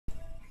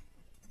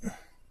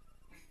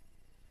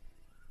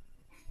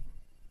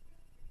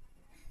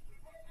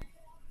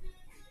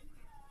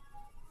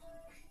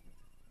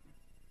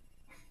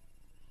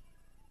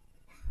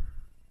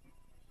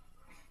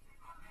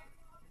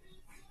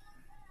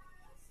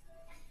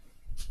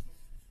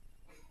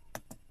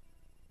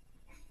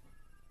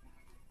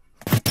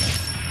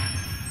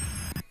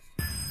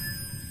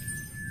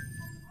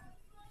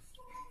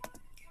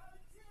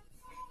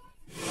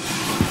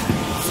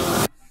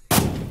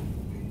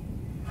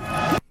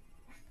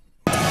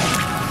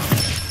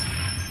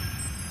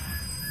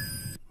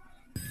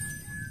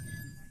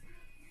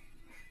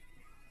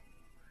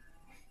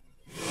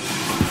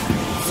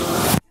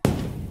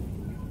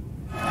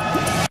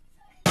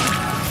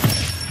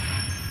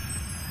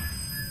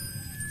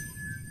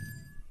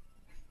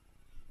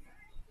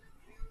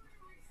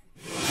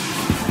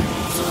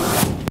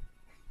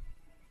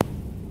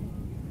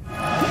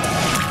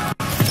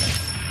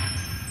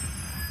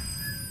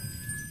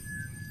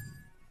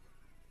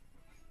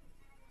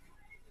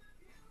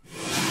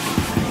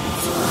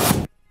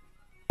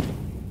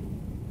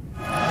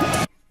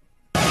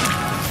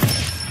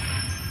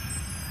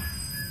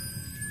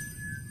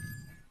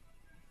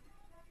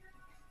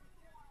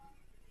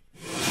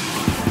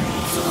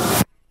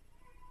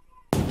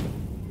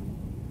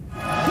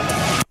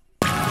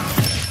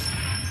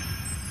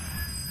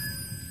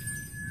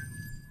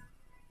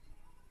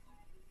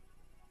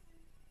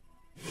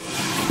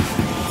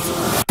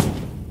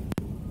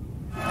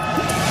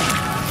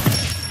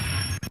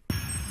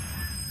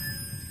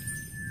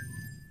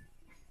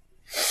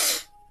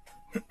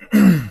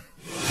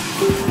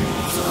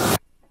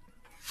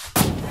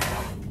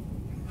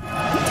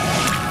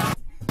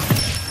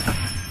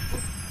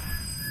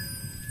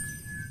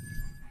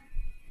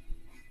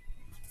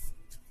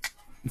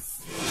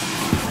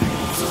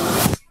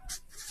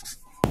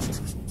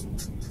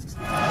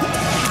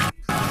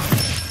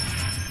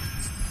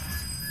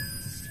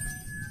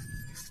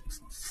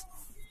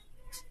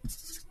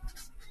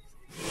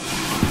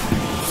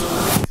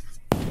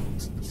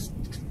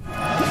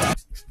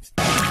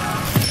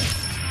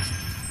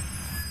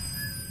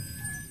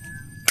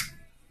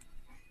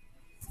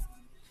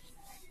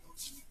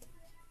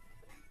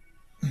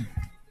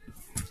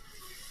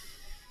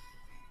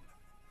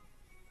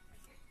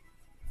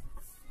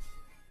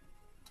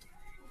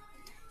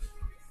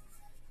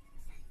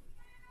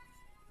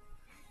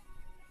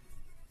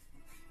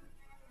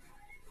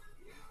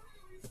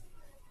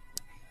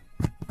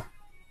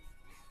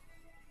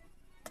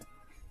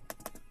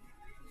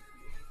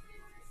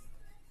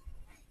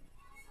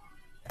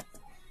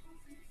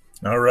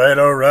All right,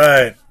 all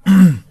right.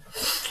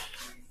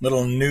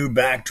 Little new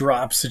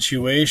backdrop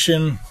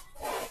situation.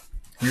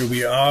 Here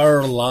we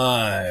are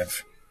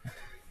live.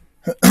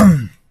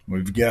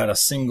 We've got a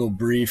single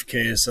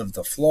briefcase of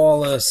the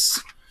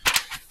Flawless.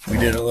 We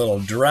did a little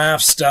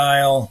draft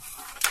style.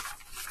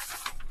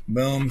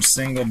 Boom,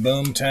 single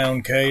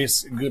Boomtown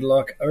case. Good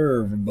luck,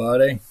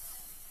 everybody.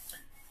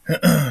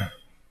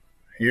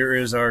 Here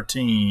is our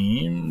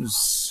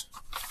teams.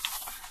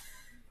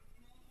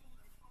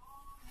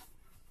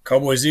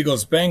 Cowboys,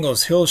 Eagles,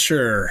 Bengals,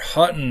 Hillshire,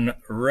 Hutton,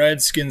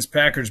 Redskins,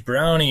 Packers,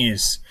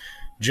 Brownies,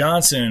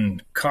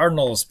 Johnson,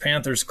 Cardinals,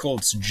 Panthers,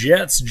 Colts,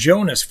 Jets,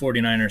 Jonas,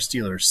 49ers,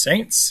 Steelers,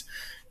 Saints,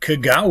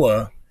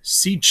 Kagawa,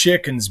 Sea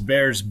Chickens,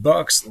 Bears,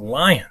 Bucks,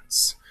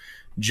 Lions,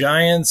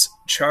 Giants,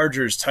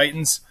 Chargers,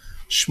 Titans,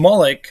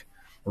 Schmolik,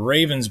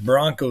 Ravens,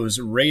 Broncos,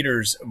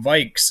 Raiders,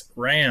 Vikes,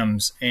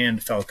 Rams, and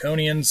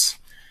Falconians,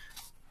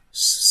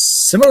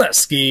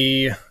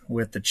 Simileski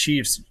with the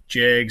Chiefs,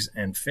 Jags,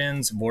 and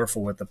Finns.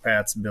 Vorful with the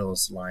Pats,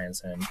 Bills,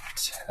 Lions, and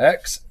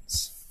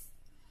Texans.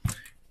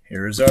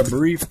 Here is our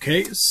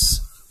briefcase.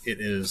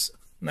 It is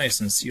nice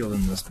and sealed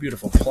in this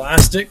beautiful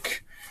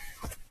plastic.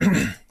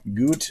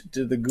 Good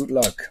to the good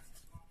luck.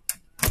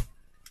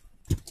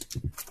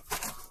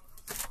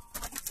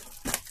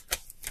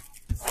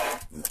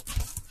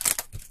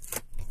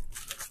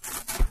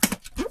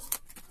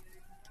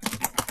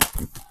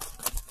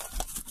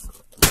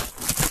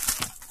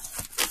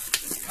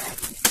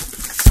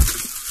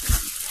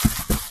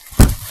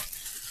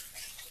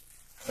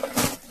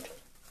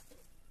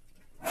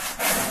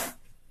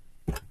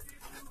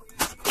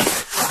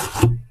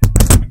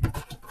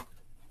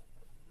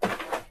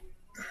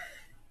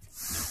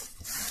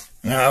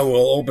 Now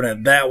we'll open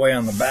it that way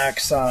on the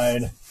back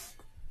side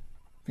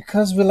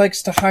because we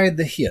likes to hide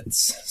the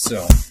hits.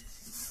 So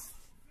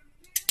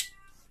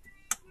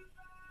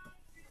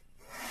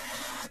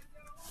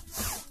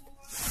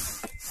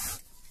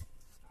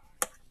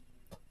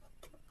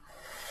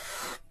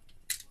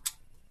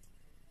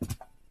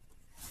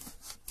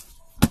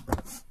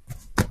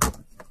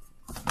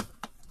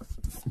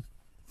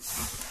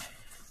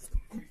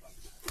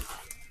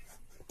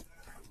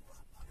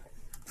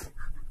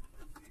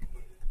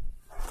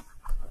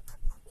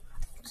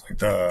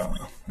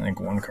I think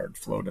one card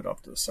floated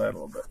up to the side a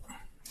little bit.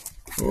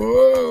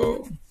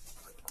 Whoa.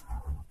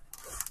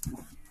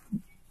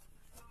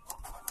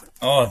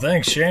 Oh,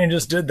 thanks, Shane.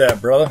 Just did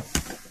that, brother.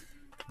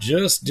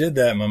 Just did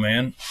that, my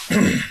man.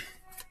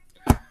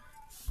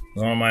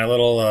 One of my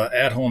little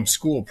at-home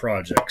school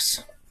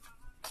projects.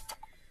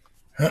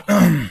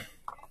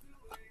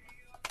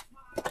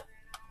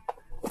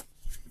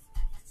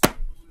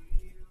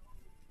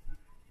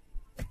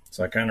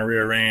 So I kind of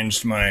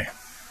rearranged my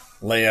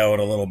layout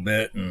a little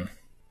bit, and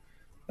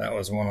that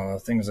was one of the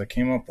things I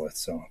came up with,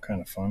 so kind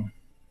of fun.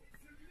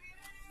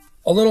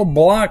 A little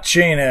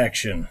blockchain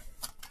action.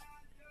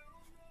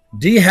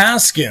 D.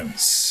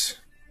 Haskins.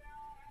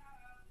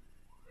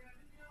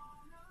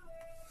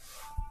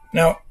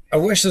 Now, I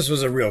wish this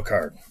was a real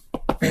card.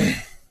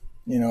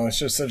 You know, it's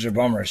just such a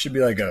bummer. It should be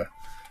like a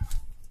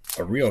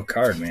real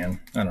card, man.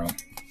 I don't know.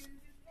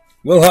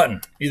 Will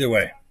Hutton. Either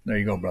way. There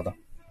you go, brother.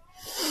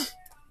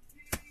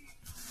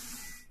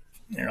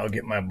 And I'll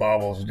get my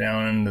baubles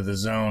down into the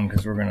zone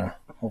because we're going to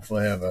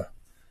hopefully have a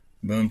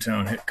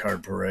Boomtown hit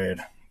card parade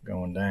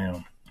going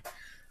down.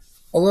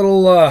 A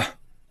little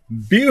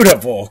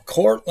beautiful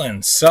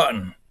Cortland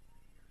Sutton.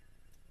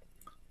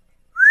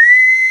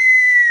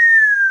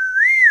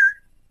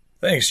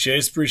 Thanks,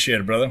 Chase.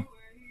 Appreciate it, brother.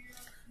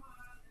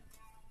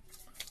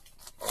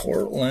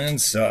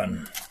 Cortland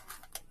Sutton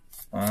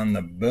on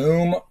the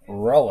Boom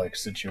Relic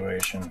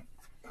situation.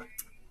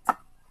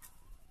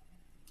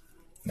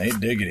 Nate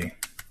Diggity.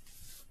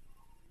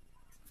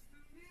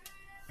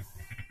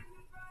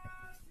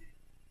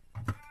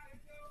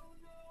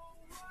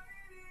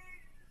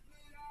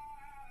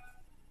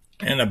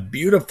 And a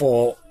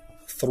beautiful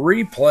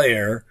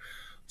 3-player.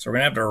 So we're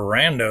going to have to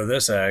rando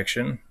this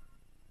action.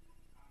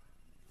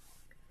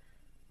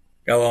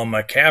 Got a little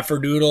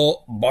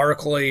McCafferdoodle,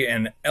 Barkley,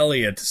 and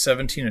Elliott,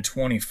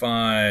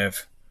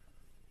 17/25.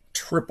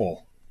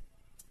 Triple.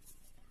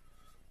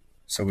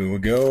 So we will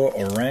go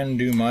a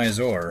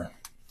randomizer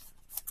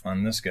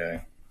on this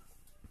guy.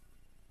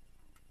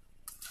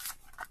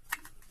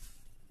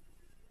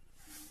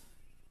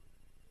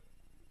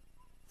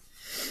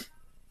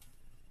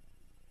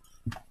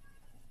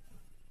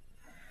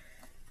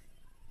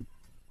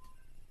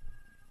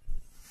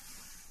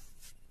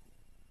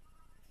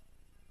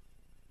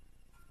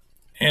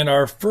 And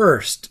our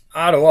first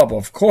auto up,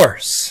 of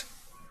course,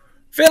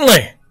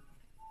 Finley,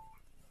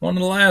 one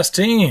of the last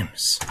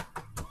teams.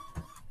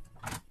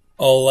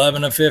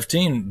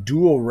 11/15,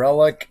 dual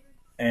relic,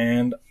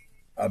 and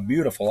a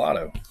beautiful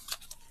auto.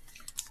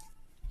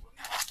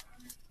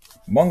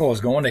 Bungle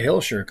is going to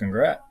Hillshire.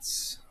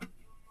 Congrats.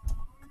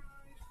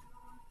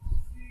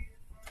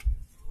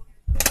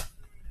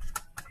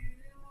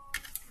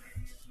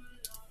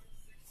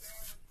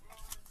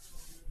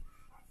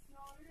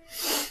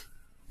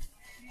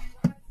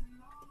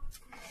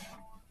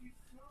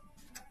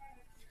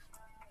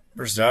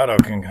 First auto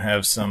can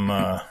have some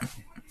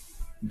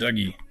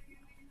Dougie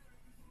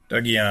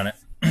on it.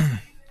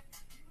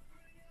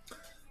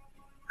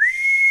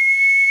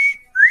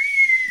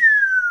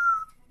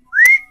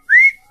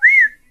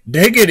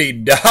 Diggity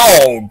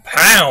dog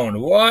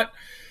pound. What?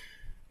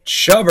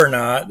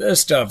 Chubberknot.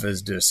 This stuff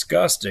is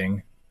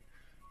disgusting.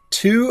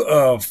 2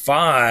 of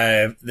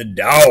 5. The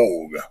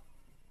dog.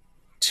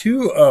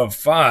 2 of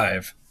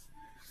 5.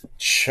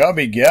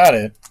 Chubby got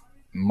it.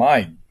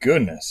 My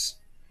goodness.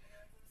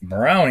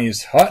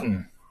 Brownies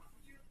Hutton.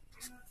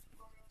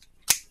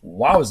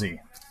 Wowzy.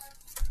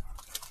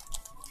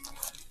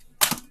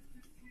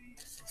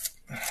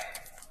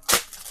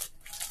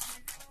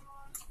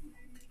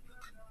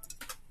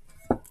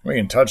 We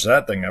can touch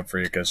that thing up for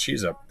you because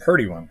she's a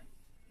pretty one.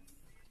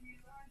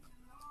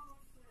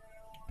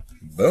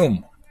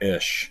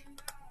 Boom-ish.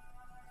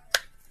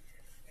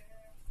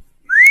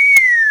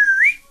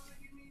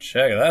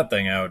 Check that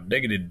thing out.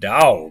 Diggity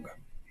dog.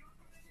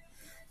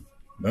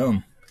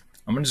 Boom.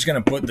 I'm just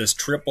going to put this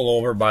triple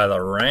over by the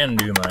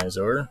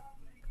randomizer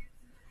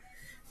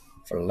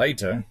for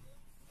later.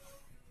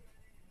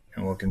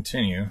 And we'll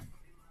continue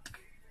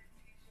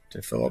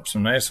to fill up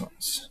some nice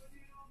ones.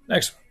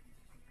 Next one.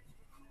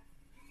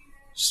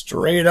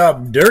 Straight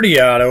up dirty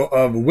auto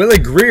of Willie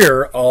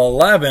Greer,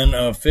 11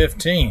 of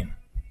 15.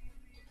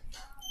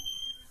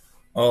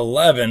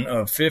 11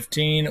 of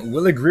 15.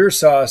 Willie Greer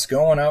sauce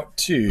going out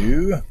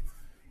to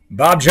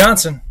Bob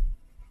Johnson.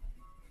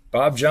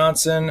 Bob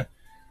Johnson,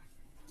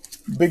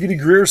 Biggity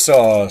Greer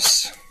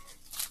sauce.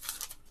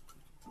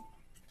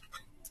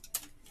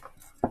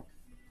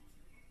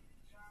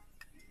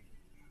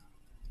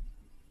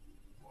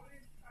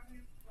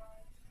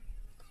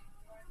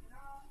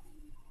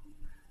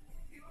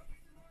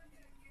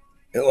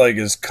 It like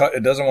is cut.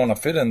 It doesn't want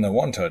to fit in the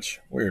one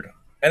touch. Weird.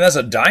 And that's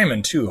a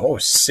diamond too. Oh,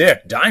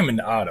 sick. Diamond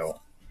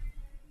auto.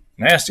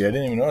 Nasty. I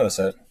didn't even notice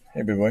that.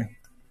 Hey, big boy.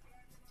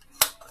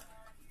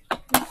 I'm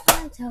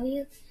going to tell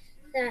you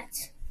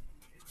that.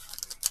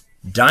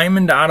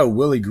 Diamond auto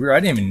Willie Greer.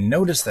 I didn't even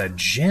notice that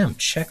gem.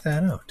 Check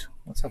that out.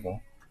 What's up, Bo?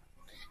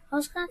 I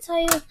was going to tell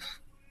you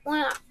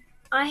when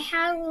I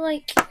had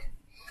like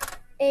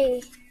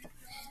a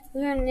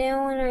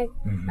nail and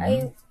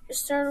I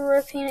started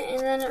ripping it, and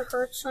then it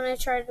hurts when I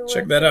tried to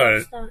check rip that it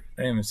out. off.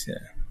 I didn't even see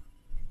that.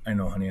 I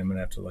know, honey. I'm going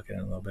to have to look at it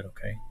in a little bit,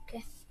 okay?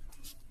 Okay.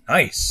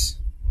 Nice.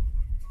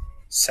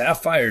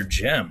 Sapphire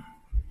gem.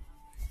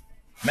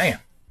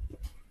 Man.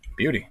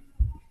 Beauty.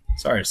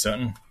 Sorry,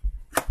 Sutton.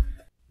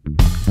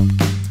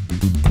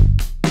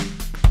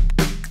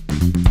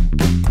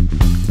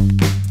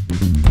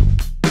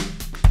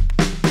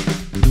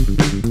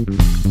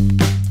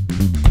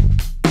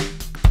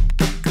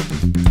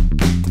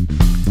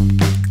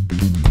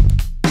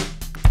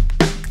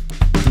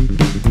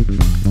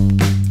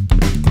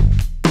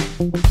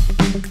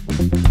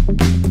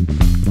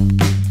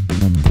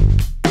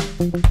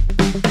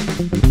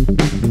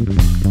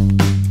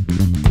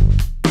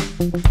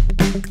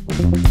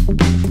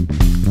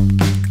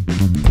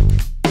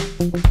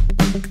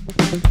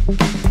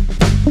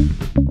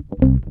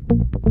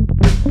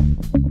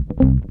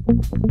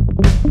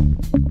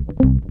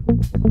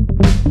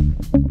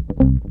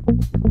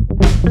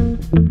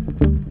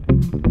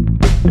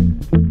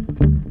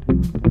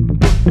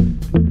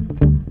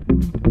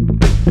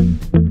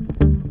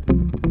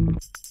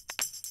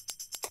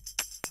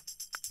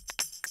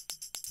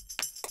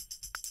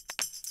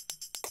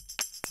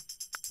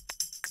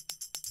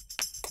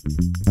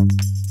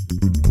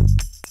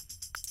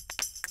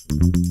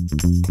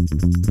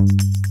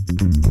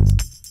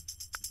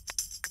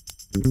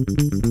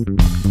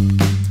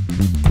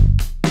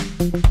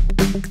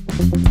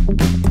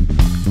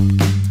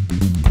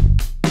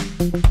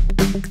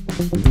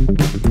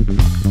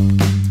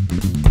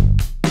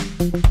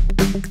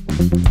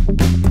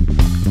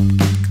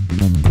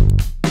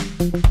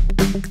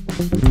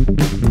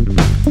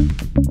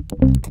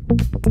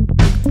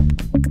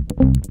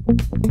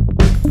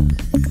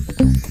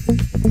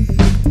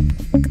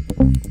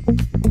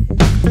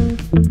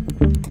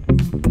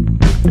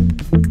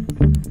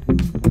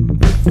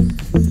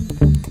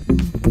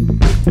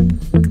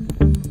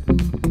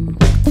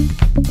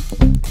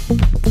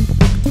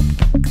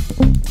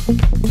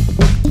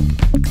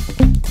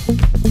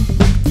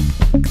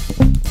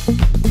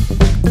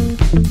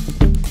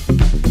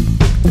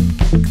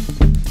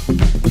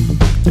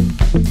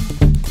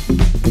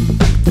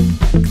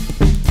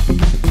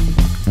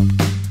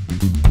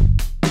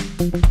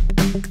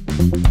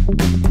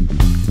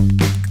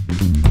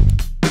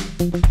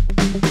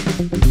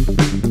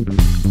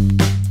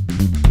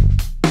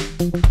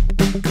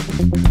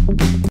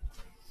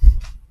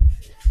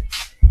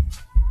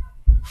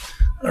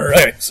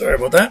 Sorry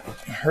about that.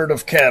 Herd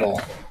of cattle.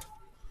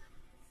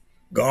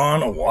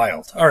 Gone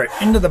wild. All right,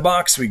 into the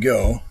box we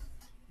go.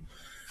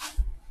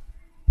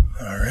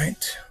 All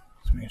right,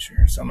 let's make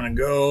sure. So I'm going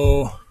to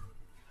go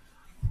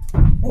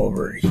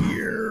over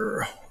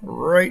here,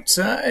 right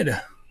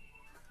side.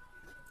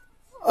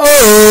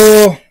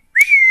 Oh!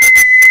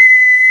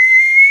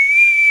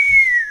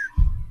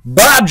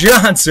 Bob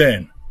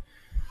Johnson.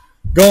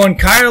 Going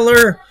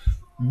Kyler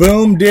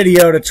Boom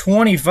Diddy out of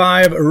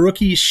 25.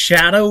 Rookie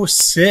Shadow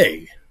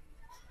Sig.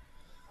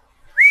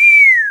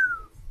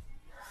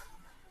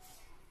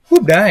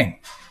 Whoop dang.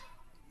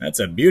 That's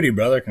a beauty,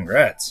 brother.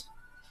 Congrats.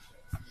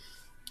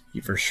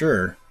 He for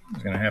sure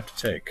is going to have to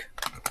take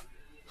a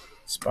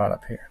spot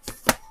up here.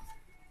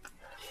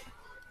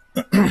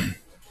 Then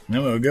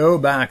we'll go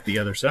back the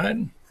other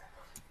side.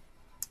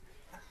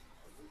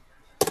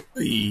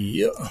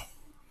 Yeah.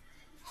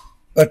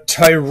 A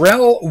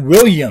Tyrell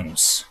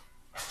Williams.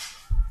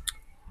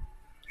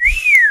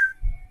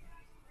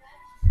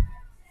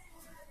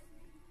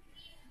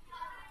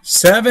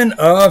 Seven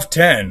of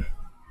 10.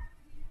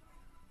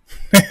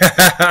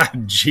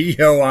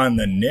 Geo on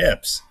the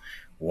nips.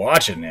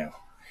 Watch it now.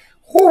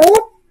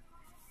 Whoop.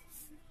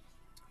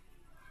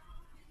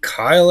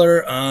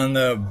 Kyler on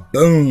the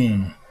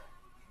boom.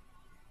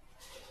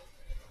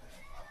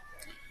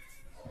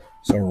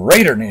 So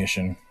Raider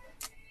Nation.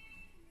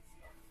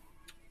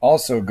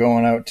 Also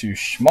going out to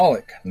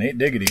Schmalik, Nate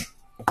Diggity.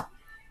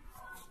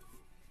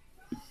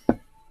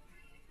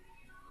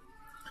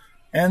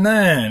 And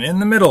then in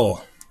the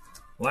middle,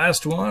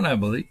 last one, I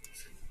believe,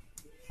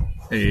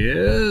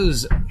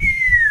 is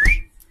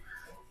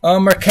a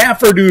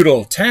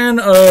McCafferdoodle, 10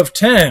 of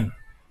 10.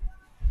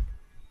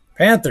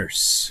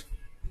 Panthers.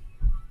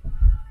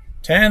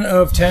 10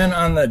 of 10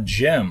 on the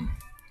gem.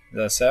 Is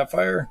that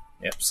Sapphire?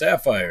 Yep,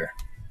 Sapphire.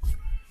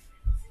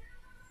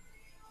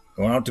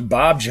 Going out to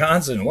Bob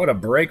Johnson. What a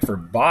break for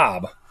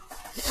Bob.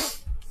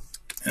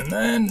 And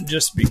then,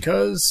 just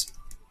because,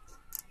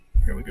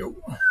 here we go.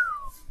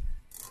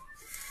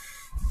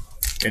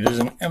 It is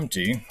an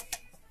empty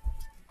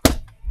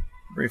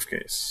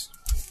briefcase.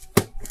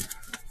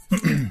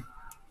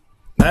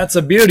 That's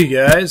a beauty,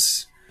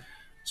 guys.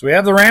 So we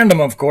have the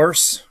random, of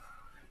course.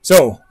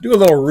 So, do a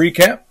little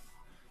recap.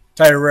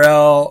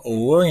 Tyrell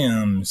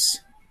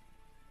Williams.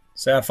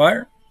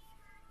 Sapphire.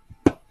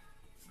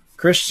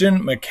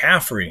 Christian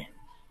McCaffrey.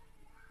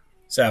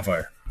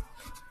 Sapphire.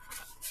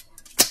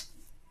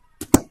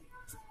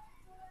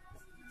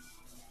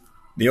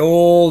 The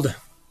old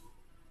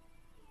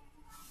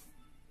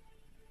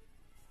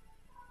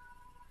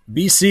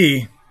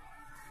BC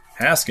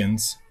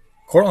Haskins.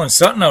 Cortland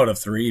Sutton out of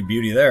 3.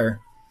 Beauty there.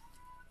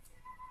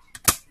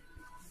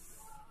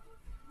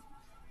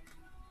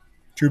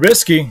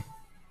 Trubisky.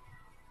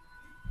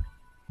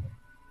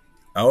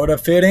 Out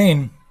of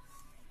 15.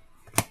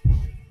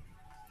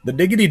 The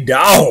Diggity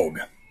Dog.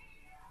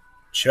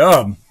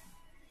 Chubb.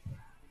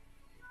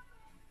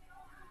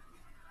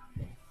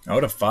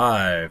 Out of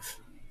 5.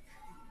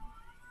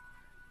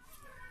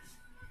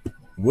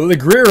 Willie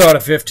Greer out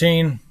of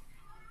 15.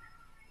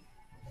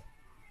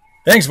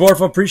 Thanks,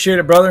 Vorfa. Appreciate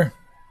it, brother.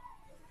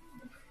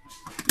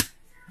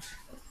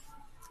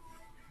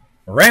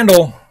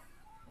 Randall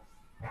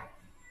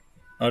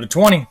out of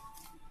 20.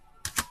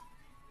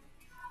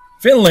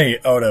 Finley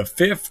out of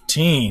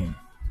 15.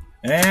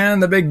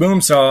 And the big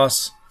boom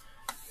sauce.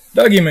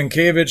 Dougie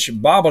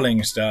Mankiewicz,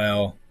 bobbling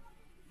style,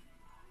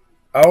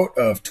 out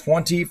of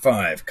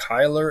 25.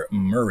 Kyler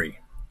Murray.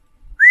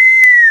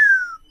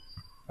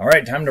 All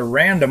right, time to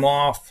random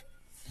off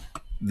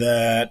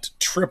that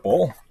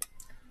triple.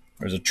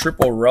 There's a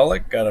triple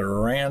relic. Got a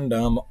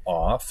random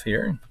off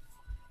here.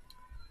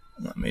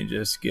 Let me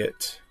just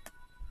get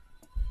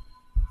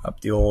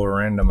up the old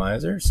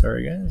randomizer.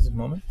 Sorry, guys, a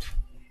moment.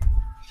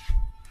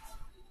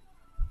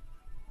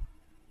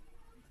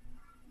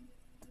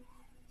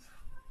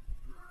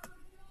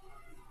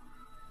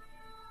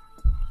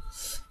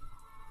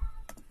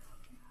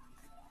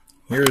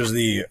 Here's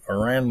the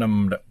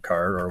random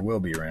card, or will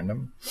be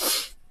random.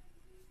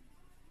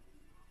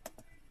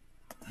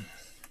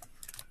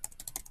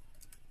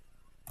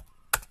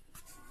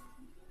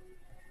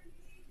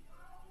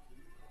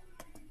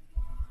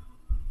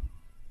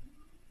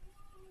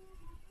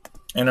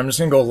 And I'm just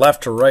going to go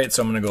left to right,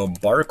 so I'm going to go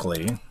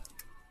Barkley,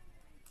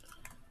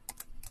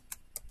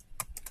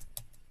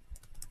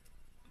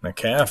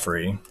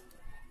 McCaffrey,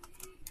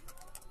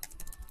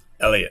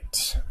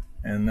 Elliott.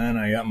 And then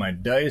I got my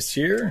dice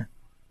here.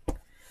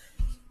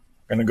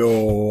 Going to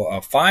go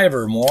 5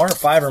 or more.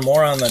 5 or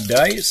more on the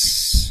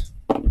dice.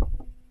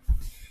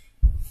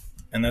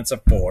 And that's a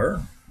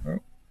 4. Oh,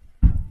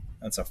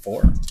 that's a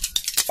 4.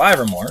 5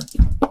 or more.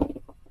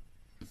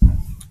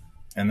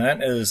 And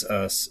that is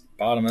a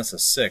bottom. That's a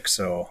 6.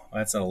 So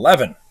that's an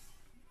 11.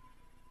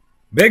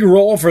 Big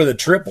roll for the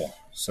triple.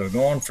 So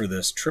going for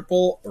this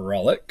triple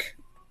relic.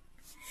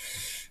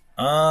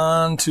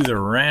 On to the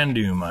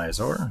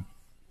randomizer.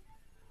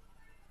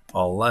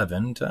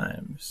 11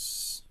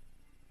 times.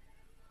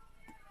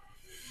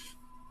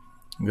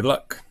 Good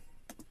luck.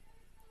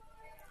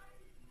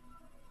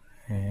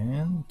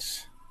 And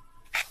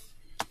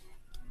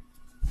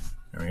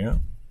there we go.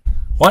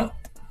 1,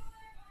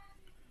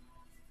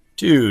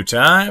 2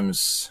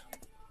 times,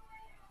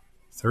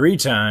 3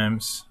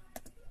 times,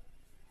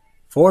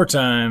 4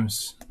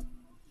 times,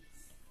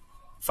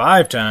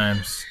 5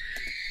 times,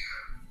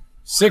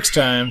 6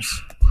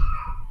 times,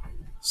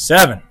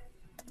 7,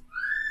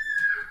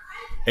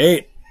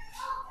 8,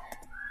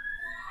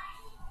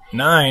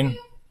 9.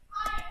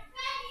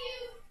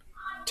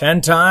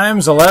 10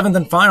 times, 11th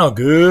and final.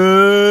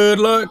 Good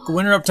luck.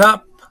 Winner up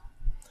top.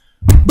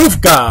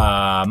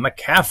 Boofka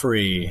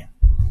McCaffrey.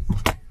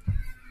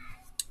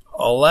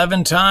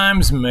 11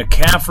 times,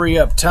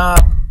 McCaffrey up top.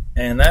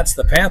 And that's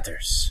the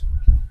Panthers.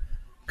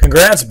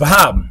 Congrats,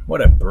 Bob.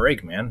 What a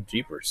break, man.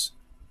 Jeepers.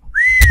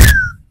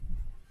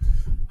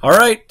 All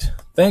right.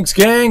 Thanks,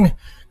 gang.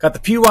 Got the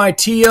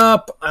PYT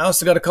up. I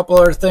also got a couple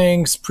other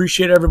things.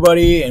 Appreciate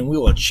everybody, and we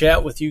will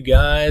chat with you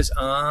guys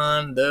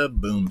on the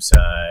boom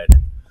side.